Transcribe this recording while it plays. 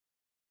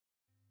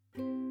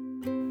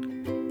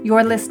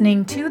You're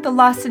listening to the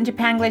Lost in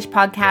Japanglish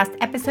podcast,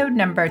 episode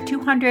number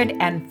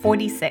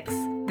 246.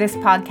 This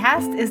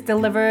podcast is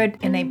delivered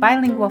in a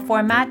bilingual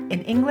format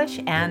in English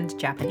and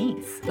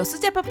Japanese. ロス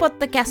ジャパポッ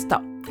ドキャス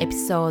トエピ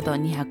ソード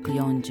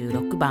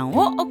246番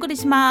をお送り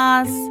し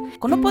ます。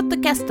このポッド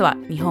キャストは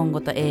日本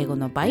語と英語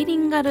のバイリ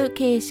ンガル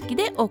形式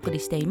でお送り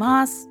してい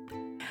ます。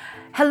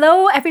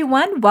Hello,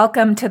 everyone.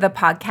 Welcome to the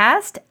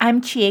podcast. I'm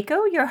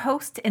Chieko, your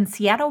host in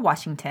Seattle,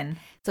 Washington.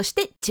 そし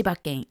て千葉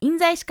県印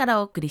西市から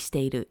お送りして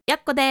いるやっ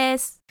こで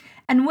す。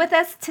And with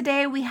us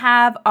today, we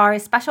have our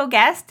special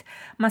guest,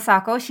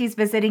 Masako. She's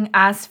visiting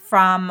us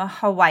from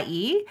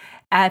Hawaii.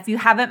 If you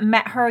haven't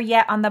met her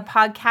yet on the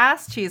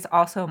podcast, she's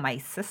also my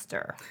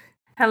sister.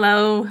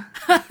 Hello.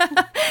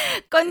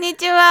 こんに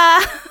ちは。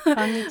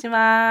こんにち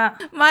は。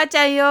まーち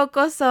ゃんよう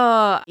こそ。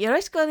よろ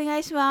しくお願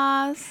いし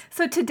ます。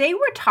So today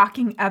we're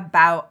talking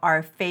about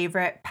our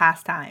favorite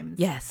pastimes.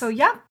 Yes. So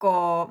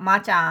Yakko,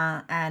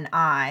 Ma-chan, and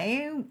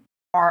I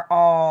are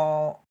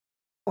all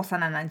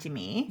osana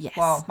najimi. Yes.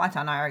 Well,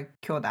 Ma-chan and I are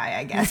kyodai,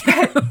 I guess.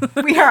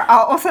 We are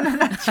all osana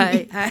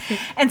najimi. はい。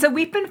And so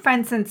we've been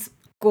friends since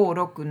 5,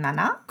 6,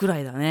 7? ぐら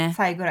いだね。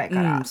歳ぐらい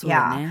から。そう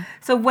だね。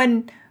So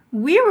when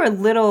we were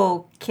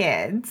little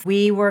kids,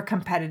 we were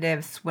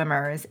competitive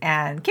swimmers,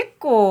 and 結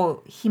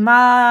構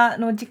暇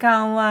の時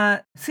間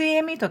は水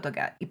泳ミートと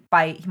かいっ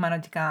ぱい暇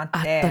の時間あ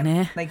って、あった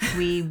ね。like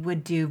we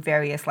would do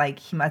various like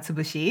暇つ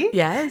ぶし.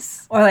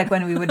 Yes. Or like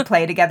when we would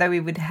play together,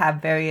 we would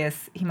have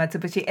various 暇つ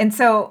ぶし. And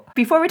so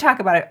before we talk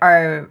about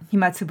our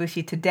暇つぶし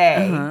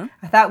today,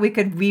 I thought we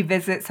could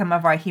revisit some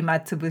of our 暇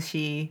つぶ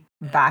し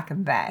back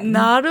then.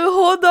 なる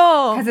ほ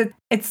ど。 Because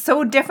it's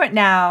so different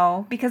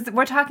now, because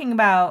we're talking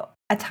about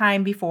a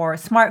time before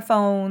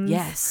smartphones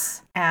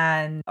Yes.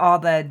 and all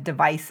the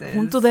devices.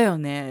 本当だよ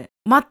ね。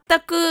全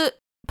く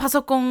パ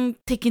ソコン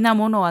的な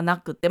ものはな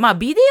くて、まあ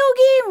ビデ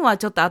オゲームは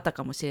ちょっとあった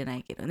かもしれな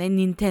いけどね。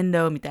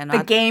Nintendo みたいな。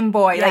 The Game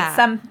Boy. Yeah. Like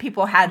some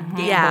people had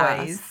Game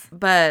Boys.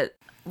 But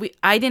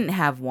I didn't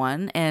have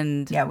one,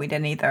 and Yeah, we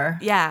didn't either.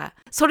 yeah,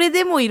 それ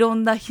でもいろ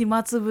んな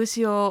暇つぶ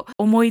しを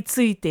思い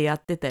ついてや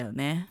ってたよ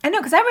ね。I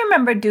know, because I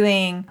remember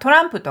doing ト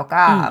ランプと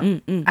か、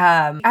I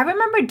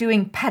remember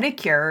doing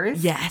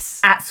pedicures Yes.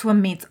 at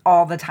swim meets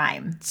all the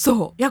time.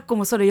 そう、やっこ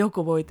もそれよ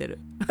く覚えてる。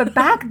But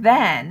back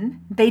then,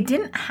 they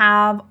didn't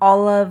have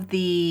all of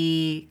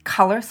the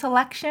color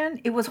selection.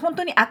 It was 本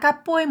当に赤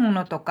っぽいも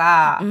のと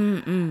か、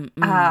you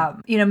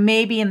know,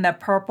 maybe in the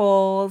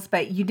purples,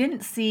 but you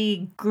didn't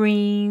see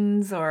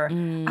greens or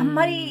あん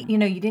まり, you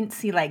know, you didn't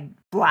see like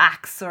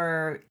blacks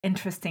or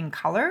interesting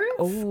colors.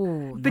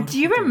 But do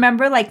you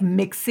remember like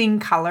mixing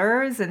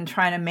colors and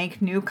trying to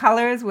make new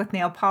colors with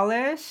nail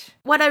polish?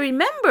 What I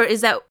remember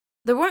is that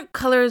there weren't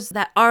colors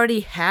that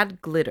already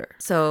had glitter.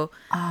 So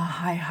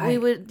はいはい。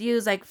 we would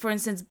use like, for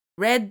instance,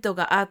 red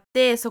があっ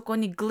て、そこ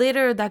に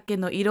glitter だけ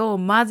の色を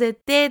混ぜ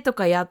てと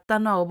かやった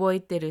のは覚え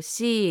てる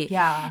し、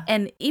Yeah.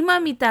 and 今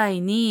みたい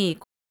に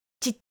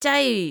ちっちゃ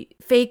い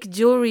フェイク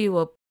ジュエリー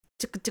を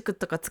チクチク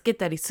とかつけ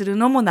たりする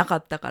のもなか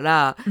ったか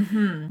ら、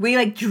We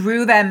like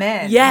drew them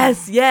in.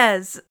 Yes,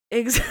 yes.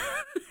 結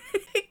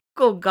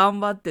構頑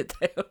張って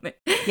たよね。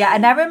Yeah,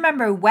 and I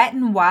remember Wet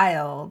n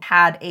Wild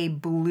had a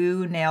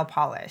blue nail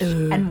polish.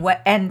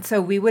 And so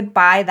we would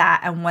buy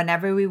that, and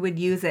whenever we would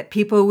use it,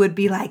 people would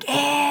be like,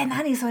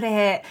 何そ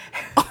れ?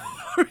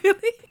 Really?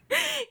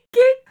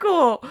 結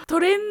構ト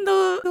レン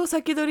ドを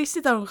先取りし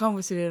てたのか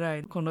もしれな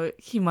い。この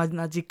暇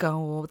な時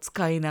間を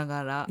使いな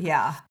がら。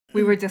Yeah,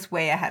 we were just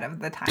way ahead of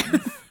the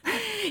times.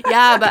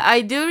 Yeah, but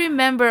I do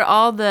remember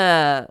all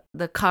the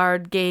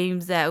card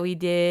games that we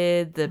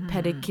did, the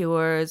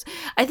pedicures.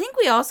 I think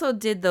we also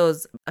did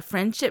those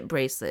friendship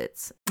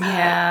bracelets.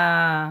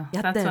 Yeah,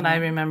 Yeah, that's what I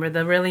remember.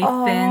 The really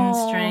thin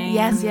string.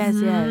 Yes, yes,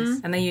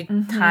 yes. And then you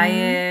tie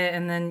it,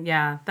 and then,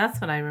 yeah,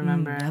 that's what I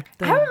remember.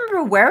 I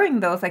remember wearing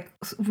those. Like,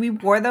 we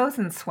wore those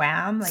and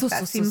swam. Like,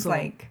 that seems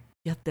like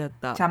やったやっ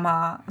た。邪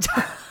魔.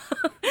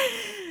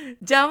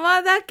 邪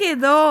魔だけ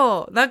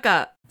ど、なん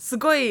かす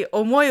ごい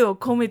思いを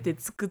込めて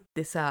作っ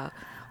てさ、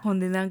ほん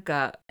でなん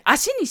か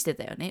足にして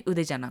たよね、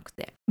腕じゃなく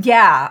て。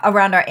Yeah,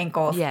 around our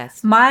ankles.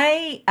 Yes.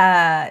 My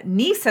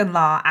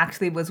niece-in-law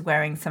actually was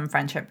wearing some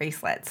friendship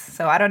bracelets.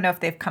 So I don't know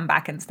if they've come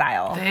back in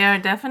style. They are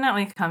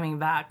definitely coming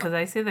back because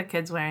I see the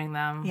kids wearing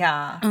them.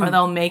 Yeah. Or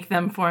they'll make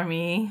them for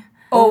me.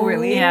 Oh,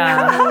 really?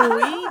 Yeah.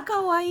 いい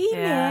かわいい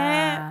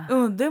ね。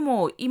で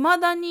も未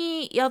だ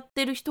にやっ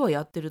てる人は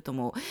やってると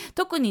思う。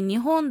特に日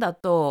本だ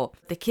と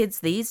the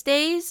kids these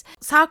days,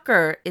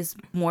 soccer is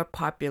more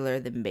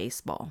popular than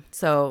baseball.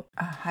 So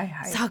はい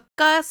はい。サッ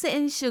カー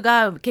選手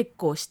が結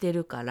構して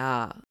るか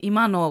ら、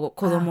今の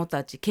子供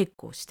たち結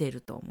構して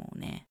ると思う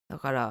ね。だ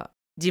から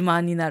自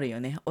慢になるよ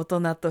ね。大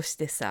人とし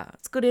てさ、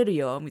作れる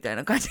よみたい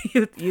な感じ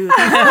で言う。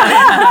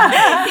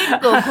結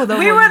構子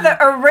供に。We were the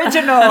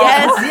original.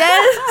 Yes,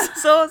 yes.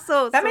 そう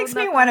そう。That makes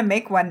me want to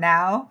make one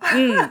now.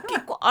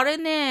 結構あれ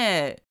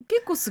ね、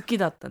結構好き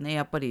だったね。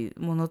やっぱり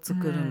物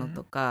作るの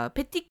とか。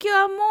ペティキュ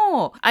ア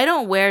も I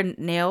don't wear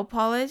nail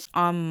polish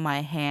on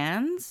my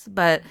hands,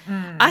 but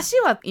足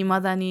は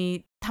未だ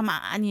にた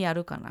まにや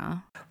るか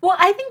な。Well,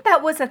 I think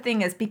that was the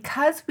thing is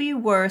because we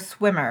were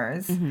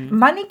swimmers,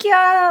 マニキュ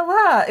ア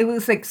は it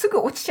was like すぐ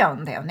落ちちゃう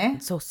んだよね。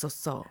そうそう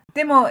そう。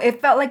でも it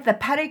felt like the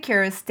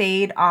pedicures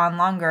stayed on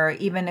longer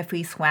even if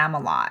we swam a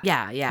lot.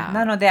 Yeah, yeah.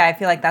 なので I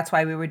feel like that's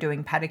why we were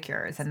doing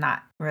pedicures and not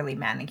really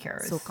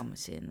manicures. そうかも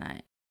しれな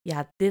い。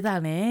やって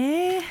た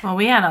ね。Well,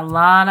 we had a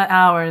lot of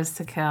hours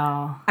to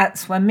kill. At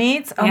swim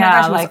meets? Oh my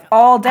Yeah, gosh, it was like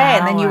all day.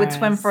 And then you would hours.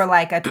 swim for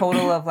like a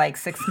total of like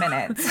 6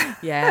 minutes.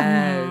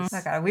 Yes.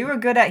 だから we were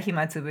good at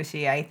暇つぶ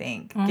し, I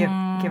think,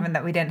 given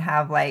that we didn't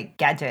have like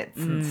gadgets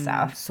and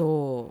stuff.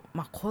 そう。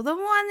まあ子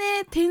供は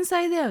ね、天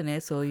才だよ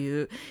ね。そう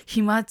いう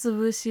暇つ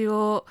ぶし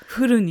を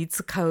フルに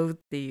使うっ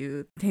てい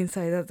う天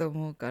才だと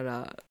思うか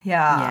ら。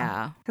Yeah.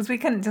 Yeah. Because we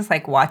couldn't just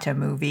like watch a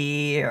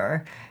movie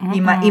or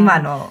今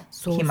の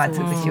暇つ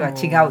ぶしは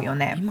違うよ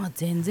ね。今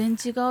全然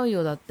違う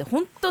よ。だって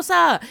ほんと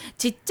さ、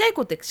ちっちゃい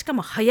子ってしか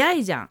も早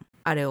いじゃん。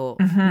あれを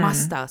マ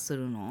スターす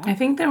るの。I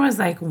think there was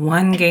like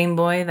one Game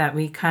Boy that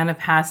we kind of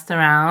passed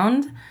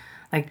around.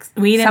 Like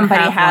we didn't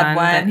Somebody have had one.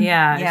 But one.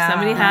 yeah, Yeah. if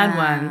somebody had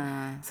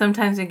one.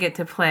 Sometimes you get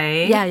to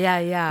play. Yeah, yeah,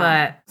 yeah.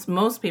 But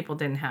most people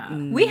didn't have.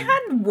 We had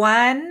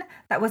one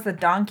that was a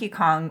Donkey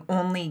Kong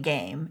only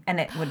game and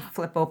it would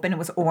flip open. It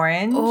was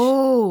orange.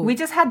 Oh. We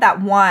just had that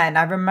one.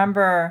 I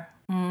remember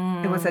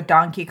it was a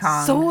Donkey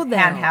Kong そう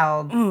だよ。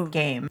 handheld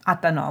game. あっ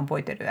たの覚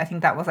えてる. I think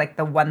that was like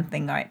the one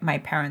thing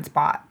my parents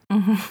bought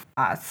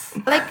us.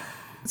 Like,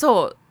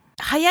 そう。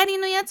流行り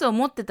のやつを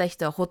持ってた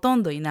人はほと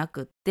んどいな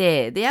くっ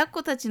て、で、やっ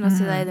こたちの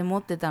世代で持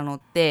ってたのっ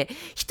て、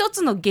一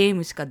つのゲー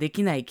ムしかで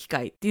きない機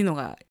会っていうの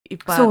がいっ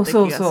ぱいあった気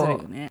がするよ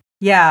ね。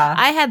Yeah.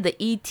 I had the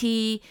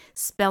ET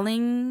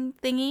spelling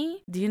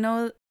thingy. Do you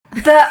know?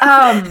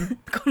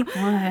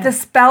 The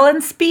spell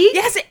and speak?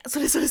 Yes! そ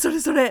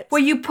れ。Where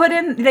you put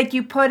in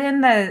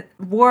the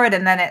word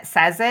and then it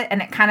says it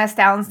and it kind of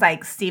sounds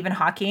like Stephen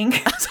Hawking.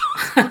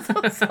 I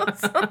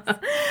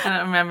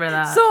don't remember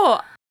that. So,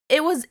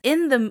 it was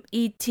in the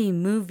ET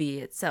movie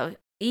itself.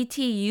 ET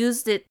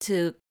used it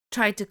to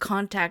try to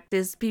contact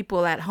these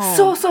people at home.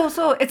 So.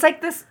 It's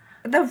like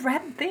the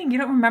red thing. You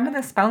don't remember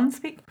the spell and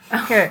speak?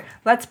 Here,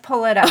 let's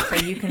pull it up so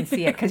you can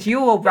see it because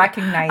you will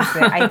recognize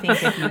it, I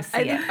think, if you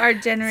see it. Our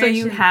generation. So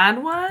you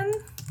had one?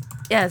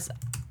 Yes.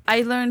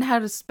 I learned how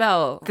to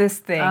spell. This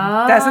thing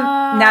doesn't,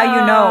 now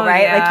you know,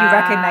 right? yeah. Like you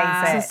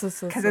recognize So.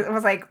 it because it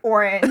was like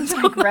orange,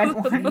 like red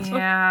orange.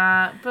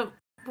 Yeah, but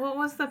what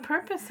was the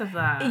purpose of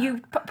that?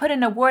 You put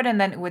in a word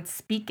and then it would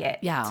speak it.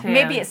 Yeah.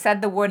 Maybe it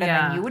said the word and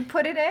Yeah. then you would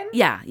put it in?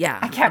 Yeah.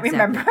 I can't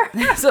remember.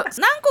 So,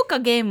 何個か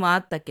ゲームあ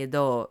ったけ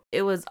ど、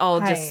it was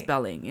all はい just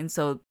spelling. And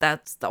so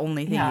that's the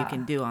only thing you Yeah.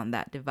 can do on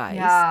that device.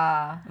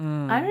 Yeah.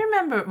 I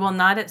remember, well,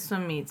 not at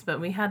swim meets, but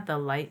we had the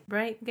Light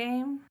Bright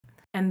game.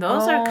 And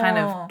those are kind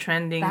of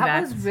trending That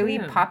back was really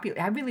too. popular.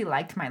 I really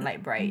liked my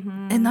Light Bright.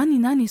 え、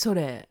何そ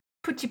れ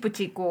Puchi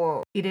puchi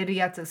ko ireru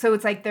yatsu. So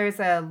it's like there's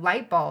a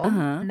light bulb,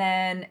 and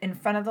then in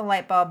front of the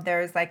light bulb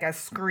there's like a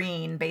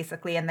screen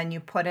basically, and then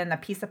you put in a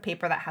piece of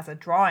paper that has a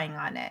drawing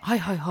on it. はい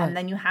はいはい。 And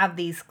then you have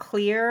these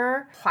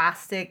clear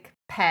plastic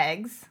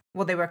pegs.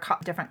 Well, they were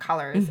different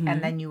colors,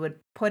 and then you would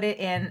put it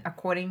in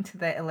according to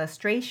the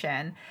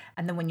illustration,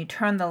 and then when you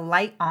turn the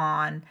light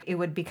on, it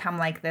would become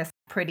like this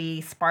pretty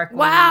sparkly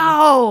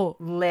Wow!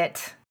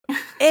 lit.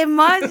 え、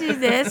マジ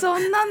でそ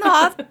んなの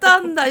あった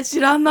んだ。知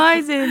らな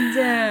い全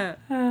然。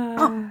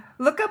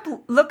Look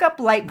up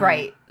Light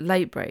Bright.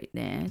 Light Bright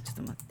ね。ちょっ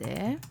と待っ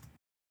て。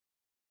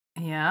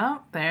Yeah,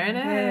 there it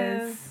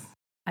It is.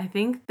 I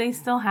think they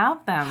still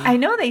have them. I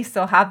know they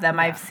still have them.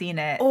 I've seen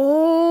it.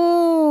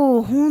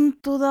 おー、ほん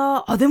と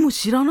だ。あ、でも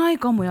知らない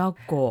かも、やっ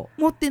こ。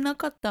持ってな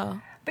かっ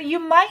た。But you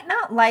might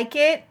not like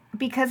it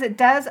because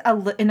it does,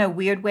 in a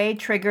weird way,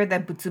 trigger the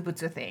butsu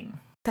butsu thing.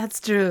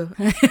 That's true.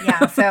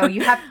 Yeah, so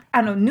you have,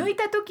 抜い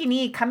た時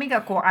に髪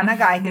がこう穴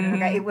が開いてるの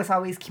が it was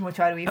always 気持ち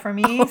悪い for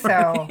me.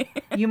 So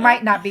you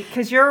might not be,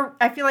 because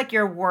I feel like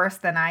you're worse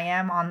than I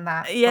am on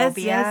that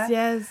phobia.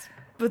 Yes.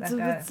 ブツ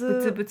ブなんかツ。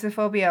ブツブツ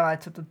フォビアは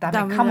ちょっとダ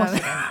メかもしれ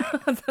ない。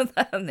そう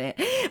だよね。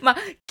まあ、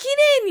綺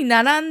麗に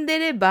並んで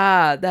れ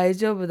ば大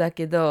丈夫だ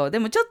けど、で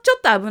もちょっ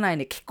と危ない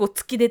ね。結構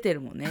突き出て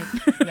るもんね。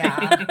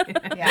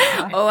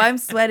Yeah. Oh, I'm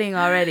sweating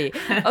already.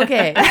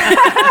 Okay.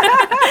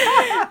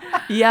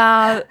 い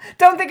やー。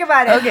Don't think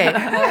about it. Okay.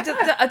 もうち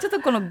ょっと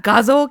この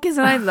画像を消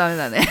さないとダメ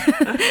だね。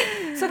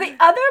So the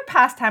other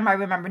pastime I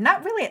remember,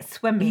 not really at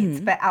swim meets,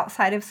 but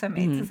outside of swim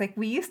meets, is like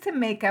we used to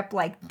make up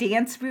like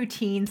dance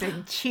routines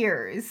and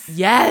cheers.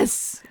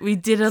 Yes, we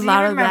did a Do you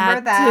lot of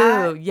remember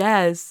that too.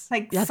 Yes.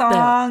 Like やったよ。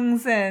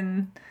 songs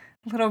and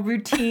little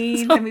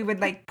routines, and we would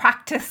like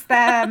practice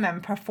them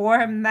and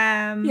perform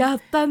them. や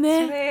ったそ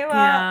ね。れ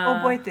は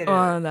覚えてる。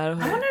ああ、なる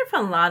ほ I ど。 wonder if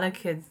a lot of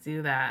kids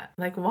do that.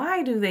 Like,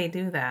 why do they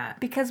do that?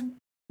 Because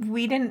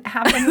we didn't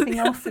have anything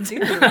else to do.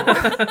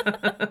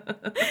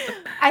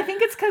 I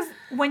think it's because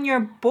when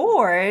you're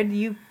bored,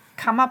 you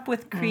come up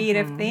with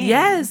creative things.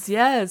 Yes,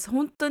 yes.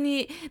 本当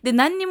に。で、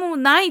何にも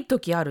ない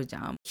時あるじゃ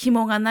ん。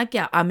紐がなき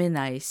ゃ編め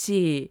ない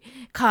し、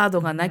カー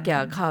ドがなき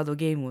ゃカード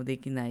ゲームもで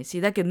きない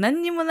し、だけど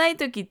何にもない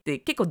時って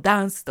結構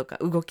ダンスとか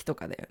動きと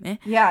かだよ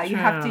ね。Yeah, you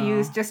have to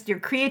use just your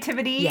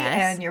creativity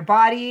Yes. and your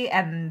body,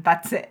 and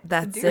that's it.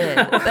 That's it.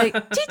 Like,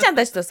 ちーちゃん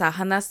たちとさ、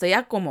話すとヤ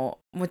ッコも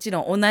もち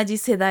ろん同じ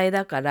世代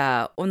だか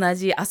ら同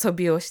じ遊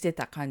びをして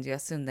た感じが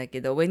するんだ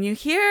けど When you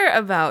hear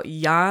about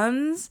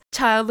Jan's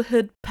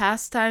childhood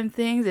pastime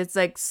things, it's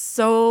like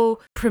so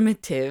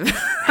primitive.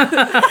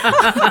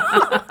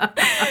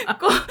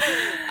 こう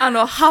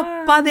葉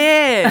っぱ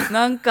で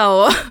なんか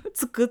を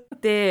作っ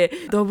て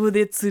ドブ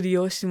で釣り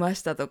をしま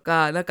したと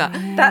かなんか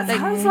That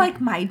sounds like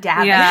my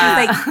dad.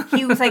 Yeah.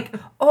 He was like,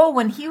 oh,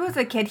 when he was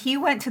a kid, he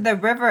went to the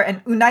river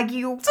and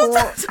unagiをこう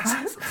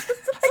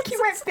like he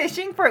went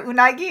fishing for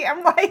unagi.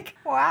 I'm like,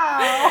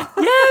 wow.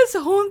 Yes,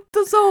 ほん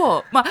とそ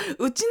う。まあ、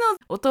うちの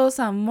お父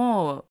さん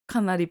も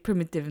かなりプリ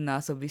ミティブ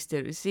な遊びし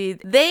てるし、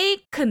They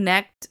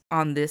connect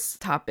on this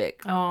topic.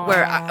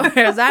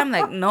 Whereas I'm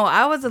like, no,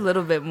 I was a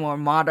little bit more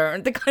modern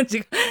って感じ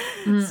が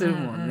する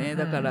もんね。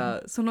だか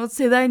ら、その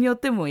世代によっ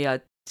ても違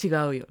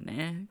うよ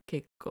ね。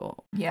結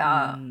構。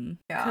Yeah.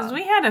 Because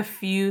we had a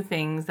few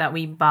things that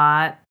we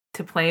bought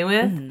to play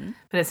with,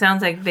 but it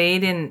sounds like they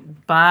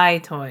didn't buy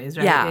toys,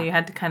 right? Yeah. You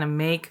had to kind of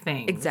make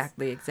things.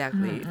 Exactly.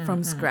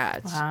 From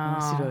scratch. Wow.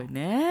 面白い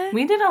ね。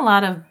We did a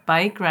lot of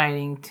bike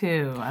riding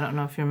too. I don't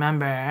know if you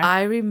remember.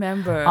 I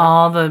remember.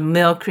 All the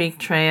Mill Creek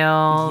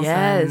trails.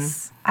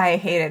 Yes. I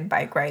hated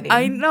bike riding.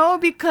 I know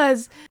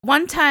because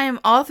one time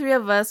all three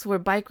of us were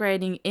bike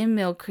riding in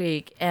Mill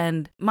Creek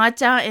and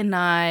Ma-chan and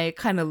I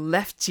kind of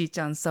left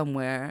Chi-chan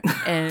somewhere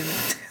and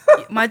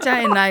まーちゃ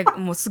んand I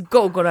もうすっご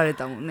い怒られ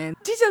たもんね。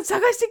ちいちゃん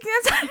探してきな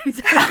さいみ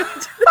たいな感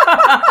じ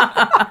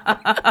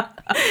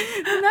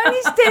で何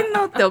してん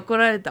のって怒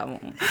られたも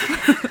ん。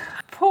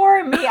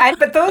Poor me.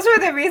 But those were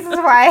the reasons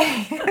why I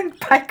hated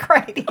bike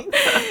riding.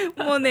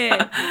 もうね、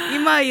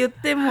今言っ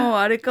ても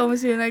あれかも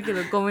しれないけ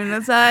どごめん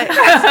なさい。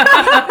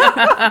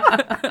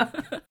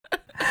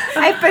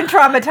I've been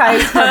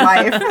traumatized for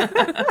life. だ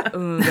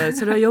から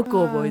それはよく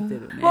覚えて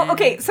るね。Well,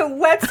 okay, so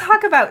let's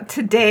talk about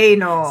today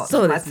の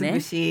そうですね。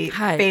Matsubushi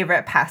はい。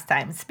 favorite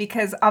pastimes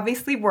because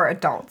obviously we're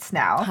adults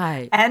now は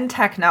い。 and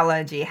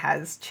technology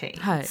has changed.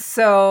 はい。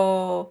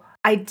 So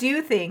I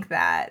do think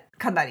that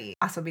かなり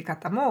遊び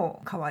方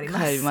も変わります。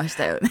変わりまし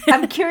たよね。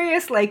I'm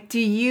curious, like, do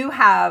you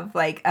have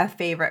like a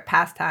favorite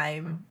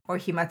pastime or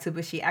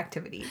himatsubushi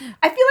activity?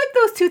 I feel like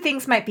those two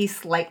things might be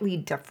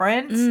slightly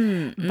different,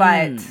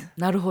 but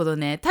なるほど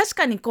ね。確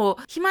かにこ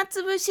う暇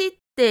つぶしっ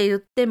て言っ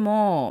て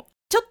も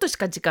ちょっとし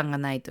か時間が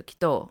ない時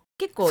と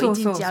結構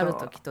一日ある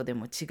時とで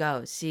も違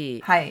う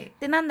し、はい。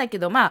でなんだけ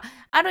どまあ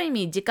ある意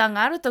味時間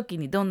がある時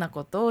にどんな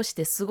ことをし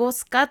て過ご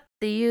すかっ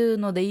ていう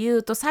ので言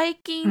うと最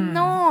近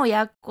の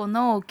やっこ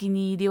のお気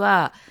に入り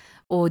は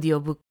オーディオ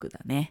ブックだ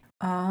ね。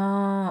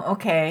Oh,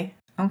 okay.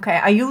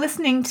 Okay. Are you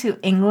listening to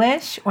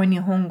English or 日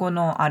本語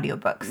の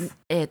audiobooks?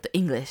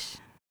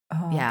 English.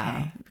 Oh, okay.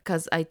 Yeah,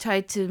 because I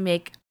try to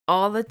make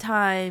all the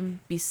time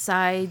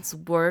besides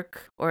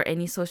work or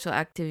any social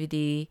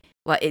activity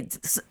は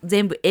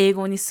全部英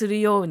語にす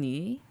るよう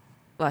に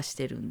はし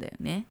てるんだよ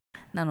ね。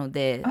なの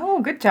で、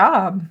Oh, good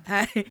job.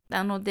 はい。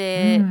なの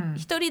で、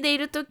一人でい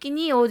る時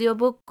にオーディオ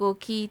ブックを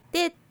聞い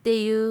てっ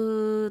て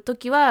いう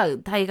時は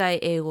大概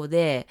英語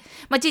で、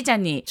まあちいちゃ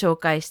んに紹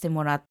介して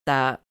もらっ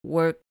た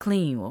Work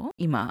Clean を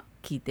今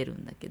聞いてる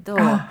んだけど、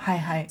はい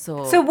はい。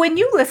そう。So when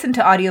you listen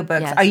to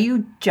audiobooks, Yes. are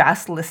you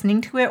just listening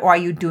to it or are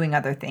you doing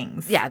other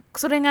things? いや、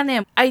それが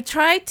ね、I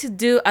try to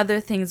do other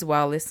things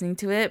while listening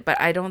to it,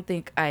 but I don't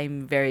think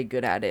I'm very good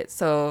at it.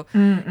 So,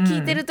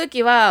 聞いてると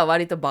きは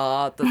割と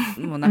バーっと、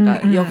もうなん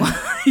か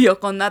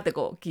横になって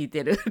こう聞い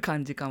てる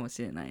感じかも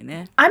しれない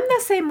ね。I'm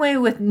the same way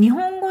with 日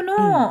本語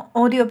の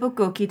オーディオブッ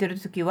クを聞いてる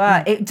ときは、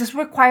it just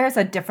requires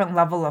a different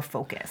level of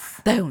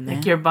focus. だよね。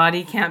 Like your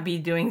body can't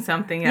be doing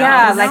something else.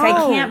 Yeah, like I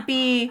No. can't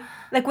be...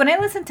 Like when I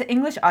listen to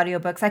English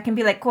audiobooks, I can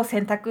be like こう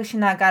洗濯し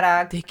なが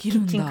らできる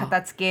んだ。キッチン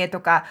片付けと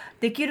か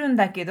できるん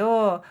だけ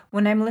ど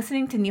when I'm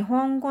listening to 日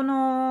本語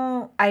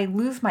の I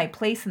lose my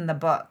place in the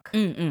book.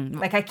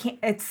 Like I can't,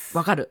 it's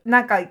わかる。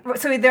なんか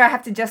so either I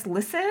have to just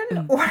listen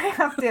or I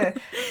have to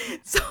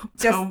So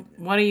So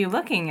what are you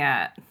looking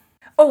at?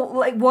 Oh,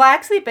 like, well, I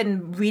actually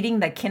been reading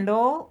the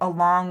Kindle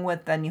along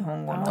with the 日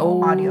本語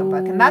の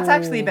audiobook, and that's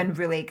actually been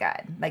really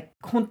good. Like,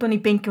 本当に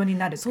勉強に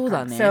なる。そう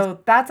だね。 So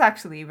that's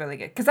actually really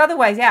good. Because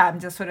otherwise, yeah, I'm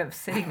just sort of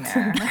sitting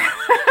there.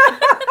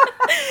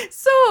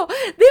 そう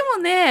で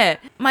もね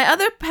My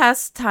other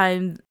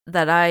pastime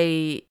that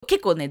I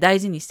結構ね大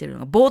事にしてるの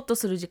がぼーっと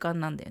する時間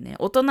なんだよね。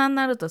大人に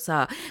なると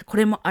さこ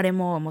れもあれ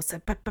ももうさ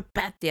パッパッ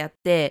パッってやっ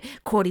て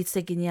効率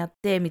的にやっ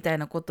てみたい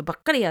なことば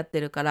っかりやっ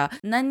てるから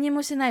何に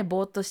もしない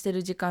ぼーっとして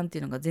る時間って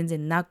いうのが全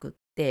然なくっ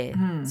て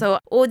そう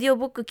オーディオ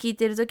ブック聞い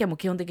てるときはもう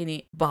基本的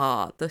に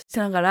バーっとし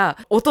ながら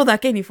音だ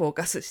けにフォー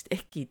カスして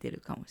聞いて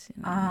るかもし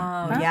れ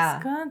ない、ね。Oh, That's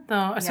yeah. good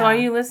though. So Yeah. are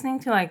you listening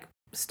to like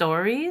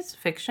stories,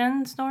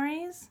 fiction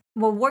stories?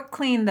 Well, Work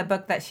Clean, the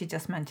book that she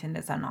just mentioned,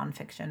 is a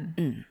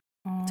nonfiction.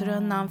 それは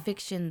ノンフィ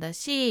クションだ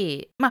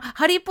し、まあ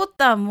ハリーポッ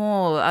ター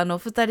も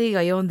2人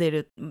が読んで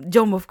る、ジ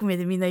ョンも含め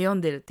てみんな読ん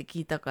でるって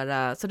聞いたか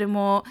ら、それ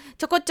も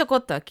ちょこちょこ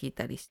っとは聞い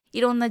たりし、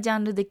いろんなジャ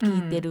ンルで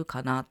聞いてる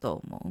かな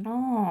と思う。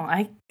Oh,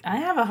 I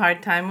have a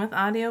hard time with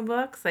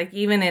audiobooks, like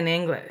even in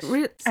English.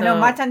 I know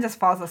Machan just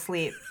falls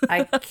asleep.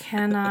 I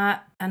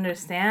cannot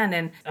understand,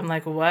 and I'm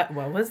like, what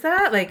was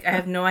that? Like, I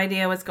have no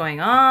idea what's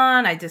going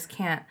on. I just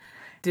can't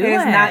do It it.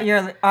 is not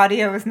your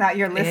audio is not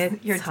your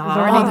It's your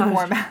hard. learning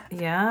format.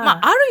 Yeah. ま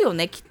ああるよ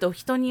ね、きっと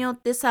人によっ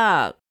て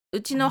さ。う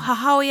ちの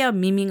母親は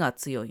耳が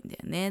強いんだ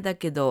よね。だ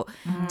けど、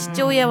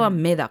父親は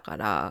目だか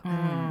ら、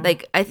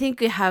like, I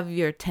think you have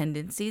your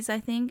tendencies.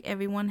 I think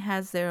everyone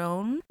has their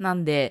own. な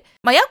んで、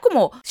まあ、ヤコ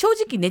も正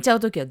直寝ちゃう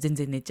ときは全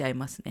然寝ちゃい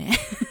ますね。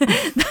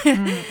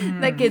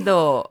だけ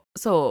ど、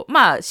そう、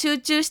まあ、集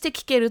中して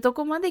聞けると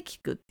こまで聞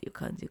くっていう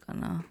感じか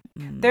な。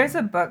There's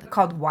a book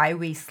called Why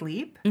We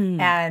Sleep,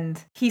 and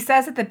he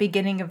says at the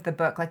beginning of the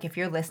book, like, if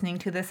you're listening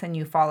to this and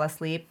you fall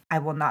asleep, I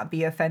will not be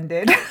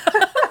offended.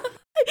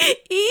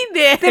 いい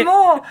ね。で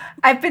も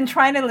I've been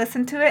trying to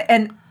listen to it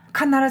and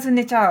必ず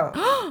寝ちゃう.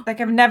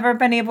 Like I've never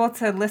been able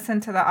to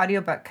listen to the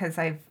audiobook because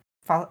I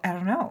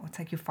don't know. It's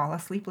like you fall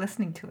asleep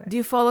listening to it. Do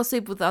you fall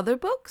asleep with other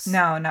books?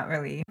 No, not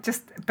really.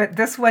 But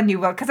this one you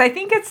will, because I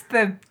think it's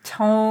the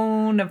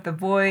tone of the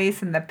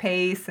voice and the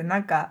pace, and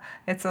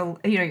it's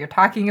you're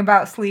talking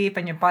about sleep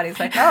and your body's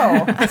like,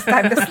 oh, it's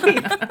time to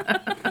sleep.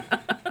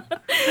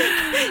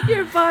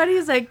 Your body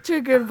is like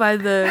triggered by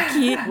the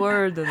key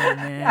word だ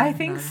ね。I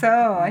think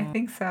so. I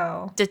think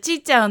so. じゃあち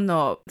ーちゃん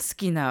の好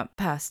きな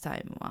パスタ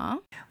イムは？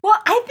 Well,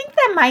 I think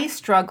that my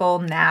struggle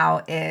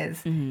now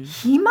is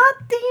暇っ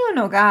ていう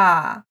の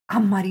があ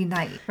んまり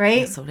ない,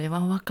 right? それ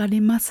はわか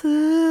ります。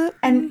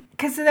And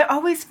because there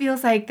always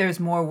feels like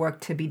there's more work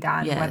to be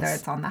done, Yes. whether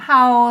it's on the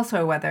house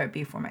or whether it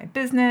be for my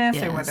business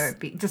or Yes. whether it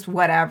be just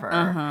whatever.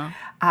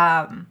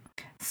 Uh-huh.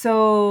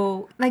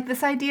 So like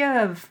this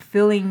idea of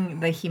filling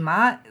the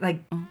hima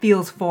like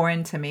feels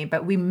foreign to me,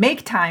 but we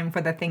make time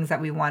for the things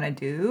that we want to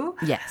do.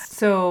 Yes.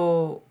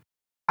 So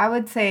I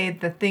would say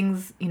the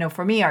things,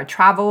 for me are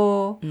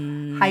travel,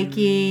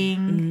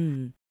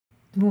 hiking.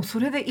 もうそ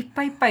れでいっ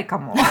ぱいいっぱいか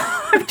も。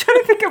I'm trying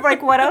to think of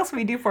like what else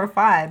we do for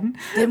fun.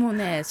 でも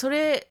ね、そ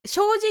れ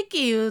正直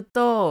言う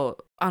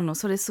と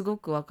それすご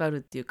くわかるっ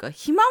ていうか、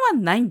暇は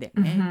ないんだよ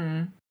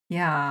ね。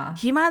Yeah.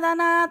 暇だ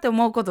なーって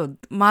思うこと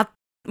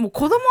もう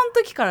子供の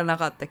時からな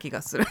かった気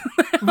がする。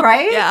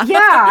Right? Yeah. Yeah,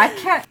 I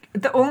can't.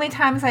 The only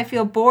times I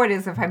feel bored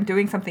is if I'm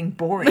doing something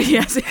boring. い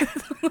や、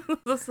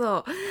そ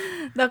う。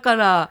だか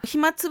ら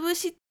暇つぶ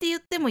しって言っ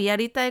てもや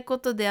りたいこ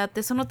とであっ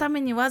て、そのため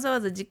にわざわ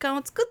ざ時間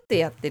を作って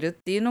やってるっ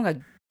ていうのが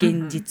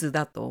現実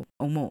だと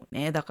思う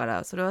ね。だか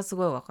らそれはす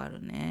ごいわか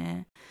る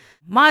ね。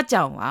まーち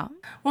ゃんは？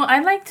 Well, I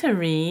like to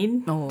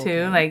read Oh, too,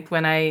 okay. like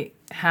when I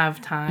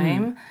have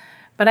time.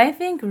 But I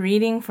think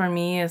reading for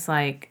me is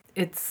like,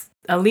 it's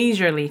a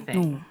leisurely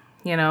thing.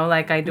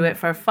 Like I do it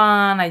for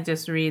fun. I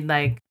just read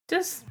like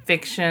just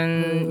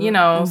fiction,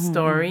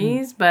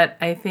 stories. But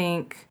I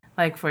think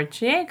like for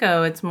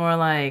Chieko, it's more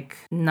like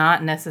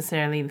not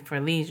necessarily for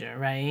leisure,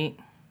 right?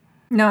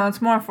 No,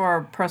 it's more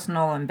for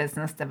personal and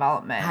business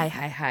development. はい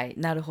はいはい。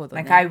なるほど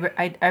ね。 Like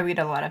I read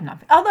a lot of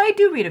non-fiction. Although I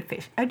do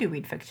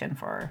read fiction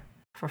for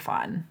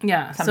fun.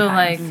 Yeah. Sometimes. So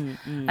like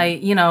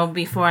I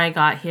before I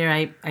got here,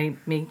 I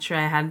made sure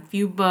I had a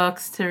few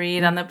books to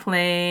read on the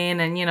plane,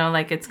 and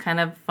like it's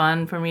kind of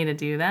fun for me to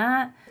do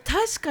that.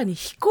 確かに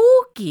飛行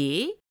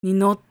機に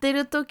乗って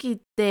る時っ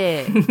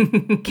て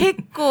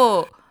結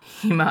構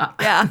暇。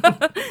いや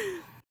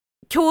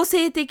強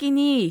制的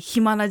に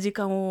暇な時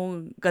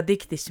間がで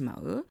きてしま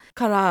う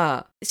か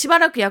らしば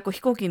らく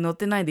飛行機に乗っ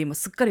てないで今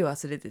すっかり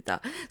忘れて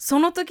た。そ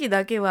の時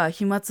だけは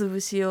暇つ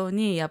ぶし用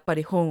にやっぱ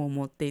り本を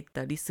持って行っ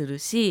たりする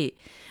し、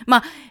ま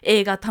あ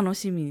映画楽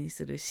しみに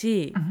する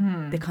し、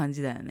って感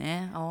じだよ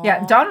ね。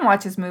Yeah, John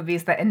watches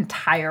movies the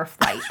entire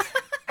flight.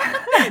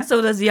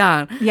 So does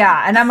Jan.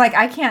 Yeah, and I'm like,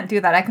 I can't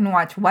do that. I can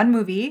watch one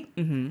movie,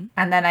 and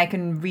then I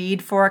can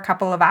read for a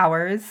couple of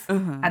hours,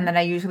 and then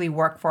I usually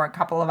work for a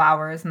couple of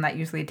hours, and that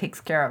usually takes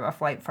care of a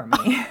flight for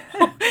me.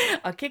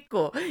 あ、結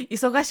構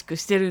忙しく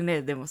してる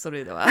ね、でもそ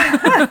れでは。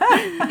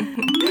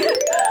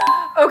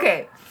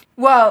Okay,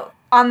 well,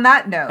 on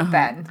that note,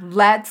 then,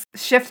 let's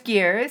shift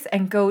gears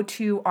and go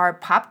to our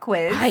pop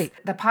quiz. Hi.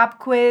 The pop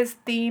quiz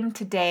theme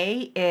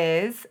today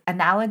is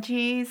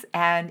analogies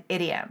and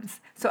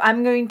idioms. So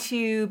I'm going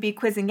to be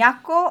quizzing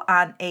Yako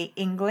on a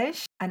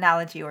English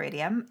analogy or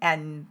idiom,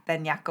 and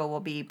then Yako will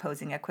be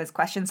posing a quiz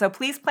question. So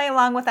please play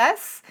along with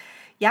us.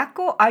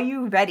 Yako, are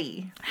you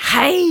ready?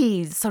 は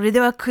い、それで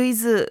はクイ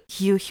ズ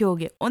比喩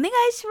表現お願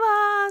いし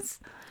ま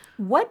す。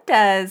What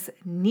does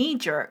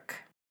knee-jerk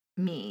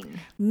mean?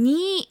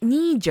 knee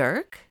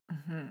jerk?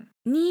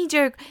 knee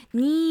jerk.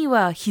 knee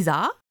は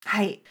膝？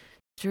はい。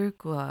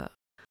jerk は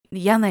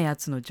嫌なや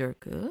つの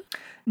jerk?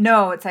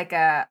 No, it's like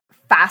a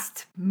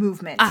fast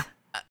movement. あ、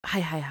は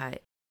いはいは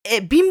い。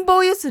貧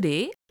乏ゆす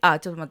りちょっ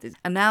と待って。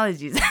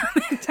analogies.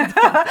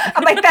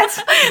 I'm like,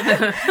 that's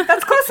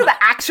close to the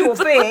actual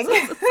thing.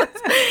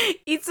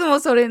 いつも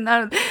それにな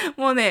る。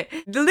もうね、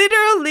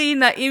literally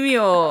な意味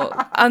を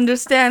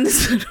understand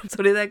する。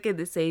それだけ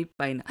で精一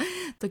杯な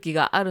時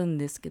があるん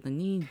ですけど、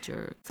knee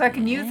jerk. So I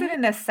can use it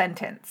in a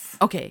sentence.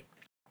 Okay.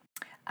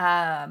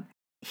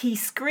 He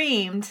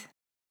screamed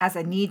as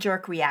a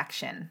knee-jerk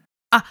reaction.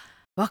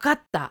 わかっ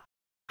た。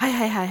はい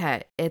はいはいは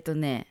い。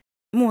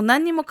もう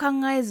何にも考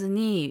えず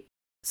に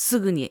す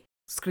ぐに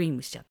スクリー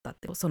ムしちゃったっ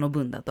てその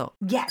分だと。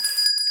Yes.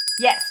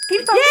 Yes. ピ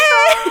ンポン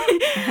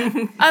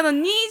ピンポ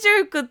ン。ニージ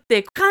ャークっ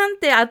てカンっ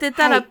て当て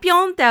たらピ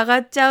ョンって上が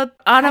っちゃう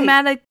アロ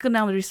マティック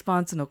なリスポ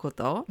ンスのこ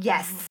と、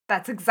Yes,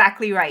 that's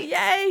exactly right.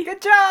 Yay! Good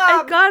job!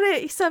 I got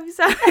it! 久々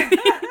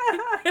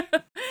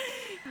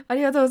あ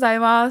りがとうござい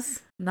ま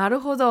す。なる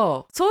ほ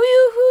ど。そういう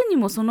風に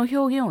もその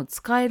表現を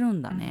使える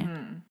んだね。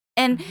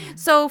And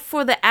so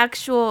for the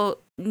actual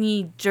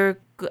knee jerk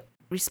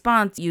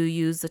response, you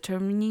use the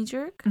term knee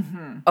jerk?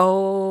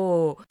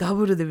 ダ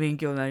ブルで勉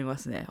強になりま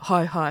すね。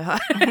はいはいはい。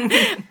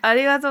あ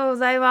りがとうご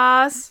ざい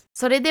ます。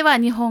それでは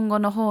日本語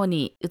の方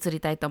に移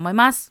りたいと思い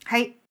ます。は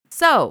い。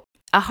So,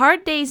 A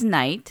Hard Day's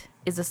Night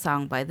is a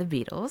song by the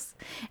Beatles,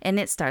 and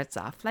it starts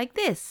off like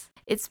this.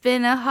 It's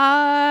been a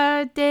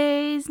hard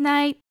day's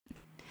night,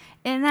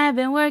 and I've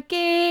been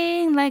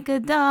working like a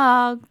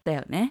dog. だ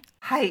よね。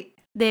はい。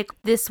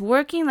This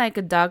working like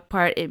a dog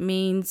part, it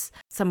means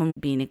someone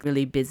being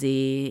really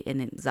busy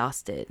and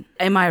exhausted.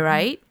 Am I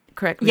right?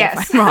 Correct me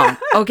yes. if I'm wrong.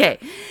 Okay.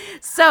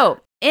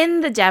 So,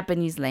 in the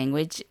Japanese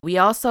language, we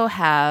also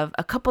have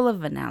a couple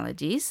of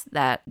analogies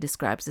that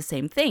describes the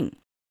same thing.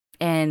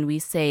 And we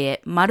say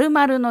it 〇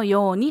〇の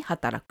ように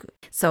働く.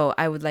 So,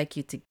 I would like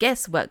you to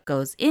guess what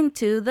goes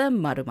into the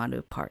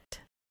 〇〇 part.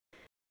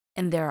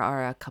 And there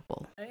are a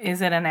couple.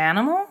 Is it an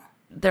animal?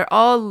 They're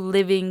all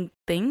living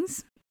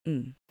things.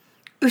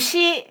 牛。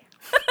牛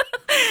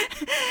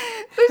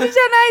じ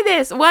ゃない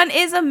です。One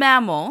is a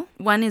mammal,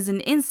 one is an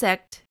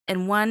insect,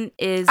 and one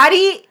is... ア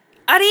リ。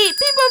アリ。ピン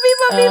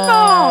ポンピンポンピンポ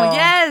ン。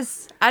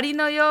Yes. アリ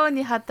のよう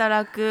に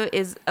働く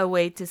is a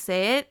way to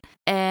say it.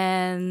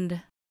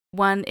 And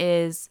one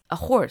is a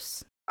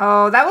horse.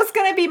 Oh, that was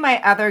going to be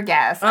my other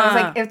guess. I was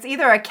like, it's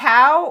either a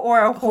cow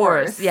or a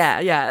horse.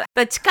 Yeah.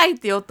 近いっ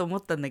て言おうと思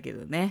ったんだけ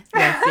どね。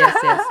Yes.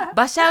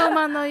 馬車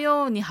馬の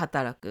ように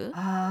働く。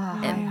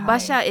And 馬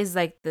車 is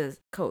like the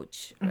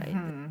coach,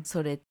 right?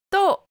 それ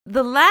と、the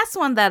last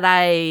one that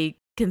I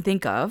can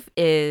think of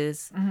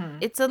is,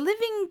 it's a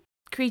living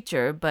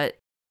creature, but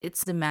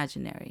it's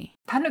imaginary.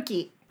 タヌ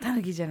キ。タ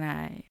ヌキじゃ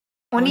ない。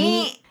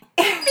鬼。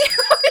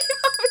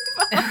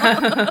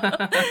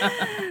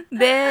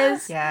で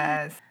す。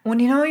Yes.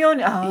 鬼のよう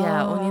に。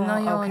Yeah, 鬼の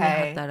ように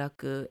働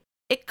く。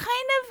It kind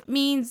of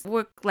means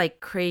work like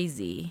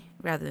crazy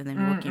rather than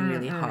working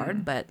really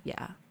hard, but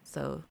yeah,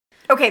 so.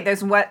 Okay,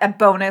 there's a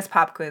bonus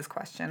pop quiz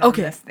question on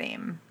this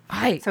theme.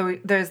 So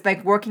there's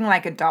like working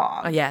like a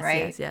dog, yes,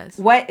 right? Yes.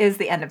 What is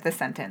the end of the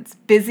sentence?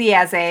 Busy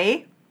as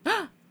a?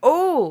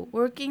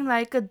 Working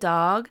like a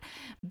dog,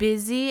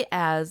 busy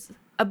as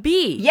a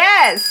bee.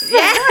 Yes! Yeah!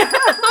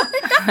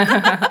 やっ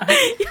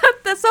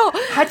たそう。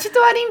ハチ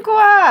とアリンコ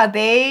は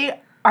they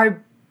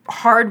are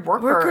hard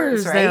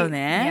workers, right? だよ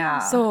ね。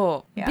Yeah.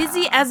 そう。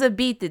busy as a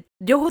bee って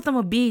両方と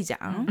も bee じゃ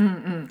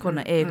ん。こ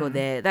の英語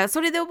で。だから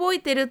それで覚え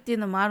てるっていう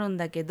のもあるん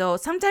だけど、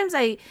sometimes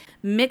I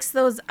mix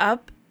those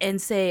up and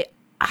say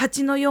ハ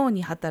チのよう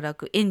に働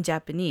く in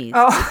Japanese.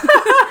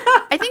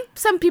 I think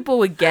some people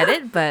would get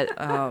it, but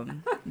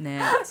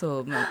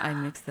so I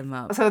mix them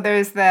up. So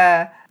there's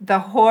the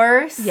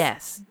horse.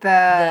 Yes.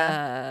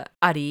 The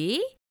Ari.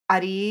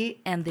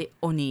 And the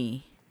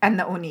Oni. And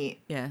the Oni.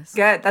 Yes.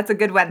 Good. That's a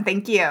good one.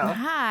 Thank you.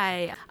 は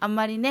い。あん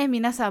まりね、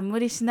皆さん無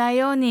理しない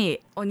ように、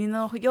鬼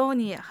のよう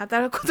に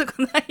働くことが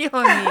ないよ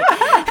う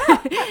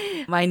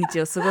に、毎日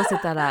を過ごせ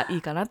たらい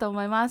いかなと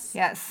思います。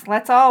Yes.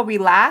 Let's all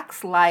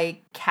relax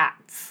like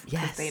cats.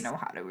 Yes. They know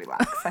how to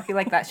relax. I feel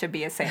like that should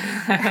be a saying.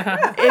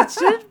 It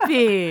should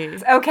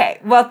be. Okay.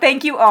 Well,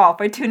 thank you all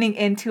for tuning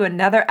in to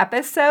another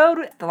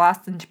episode, the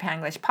Lost in Japan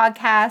English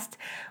podcast.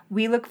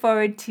 We look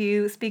forward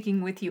to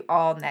speaking with you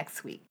all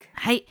next week.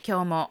 はい。今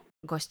日も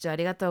ご視聴あ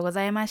りがとうご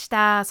ざいまし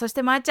た。そし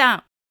てまーちゃ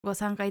ん、ご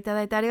参加いた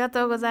だいてありが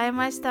とうござい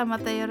ました。ま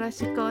たよろ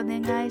しくお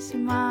願いし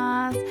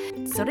ます。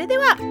それで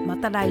はま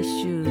た来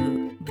週。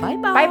バイ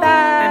バイ。バイ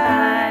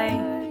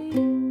バイ。